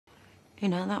You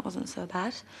know, that wasn't so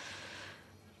bad.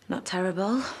 Not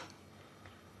terrible.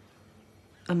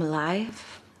 I'm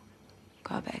alive.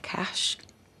 Got a bit of cash.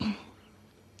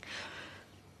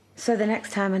 So the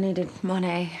next time I needed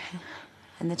money,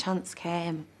 and the chance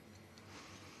came.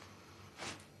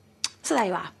 So there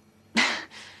you are.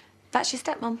 That's your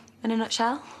stepmom in a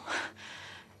nutshell.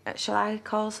 Shall I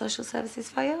call social services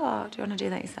for you, or do you want to do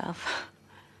that yourself?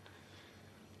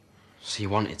 So you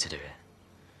wanted to do it?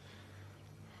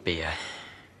 Be a...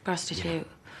 Prostitute. Yeah.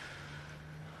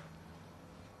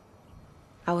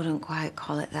 I wouldn't quite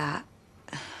call it that.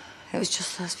 It was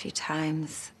just those few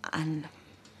times, and...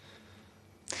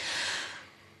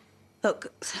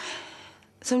 Look,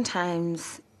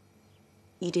 sometimes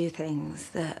you do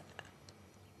things that,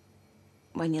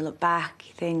 when you look back,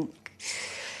 you think,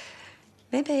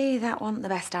 maybe that wasn't the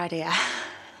best idea.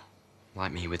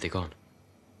 Like me with the gun?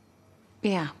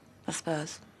 Yeah, I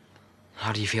suppose.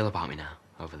 How do you feel about me now,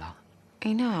 over that?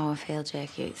 You know how I feel,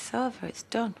 Jakey. It's over, it's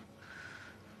done.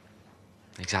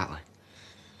 Exactly.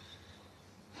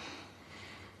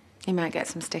 You might get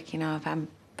some stick, you know, if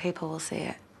people will see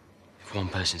it. If one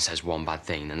person says one bad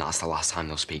thing, then that's the last time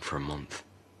they'll speak for a month.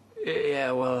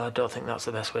 Yeah, well, I don't think that's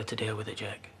the best way to deal with it,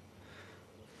 Jake.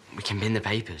 We can bin the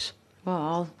papers.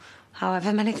 Well,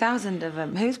 however many thousand of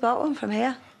them. Who's bought one from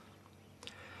here?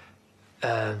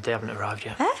 They haven't arrived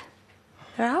yet. Eh?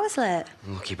 They're hours late.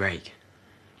 Lucky break,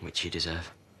 which you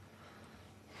deserve.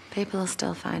 People will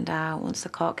still find out once the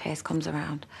court case comes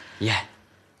around. Yeah,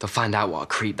 they'll find out what a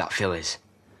creep that Phil is.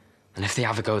 And if they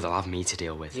have a go, they'll have me to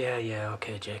deal with. Yeah,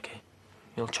 okay, Jakey.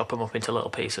 You'll chop them up into little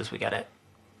pieces, we get it.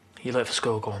 You late for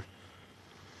school, go on.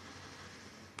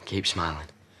 Keep smiling.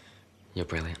 You're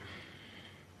brilliant.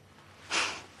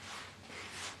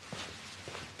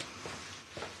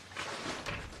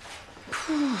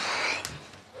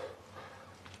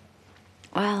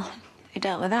 Well, you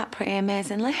dealt with that pretty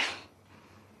amazingly.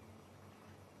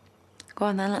 Go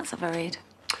on then, let's have a read.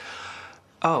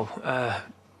 Oh,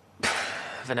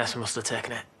 Vanessa must have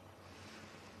taken it.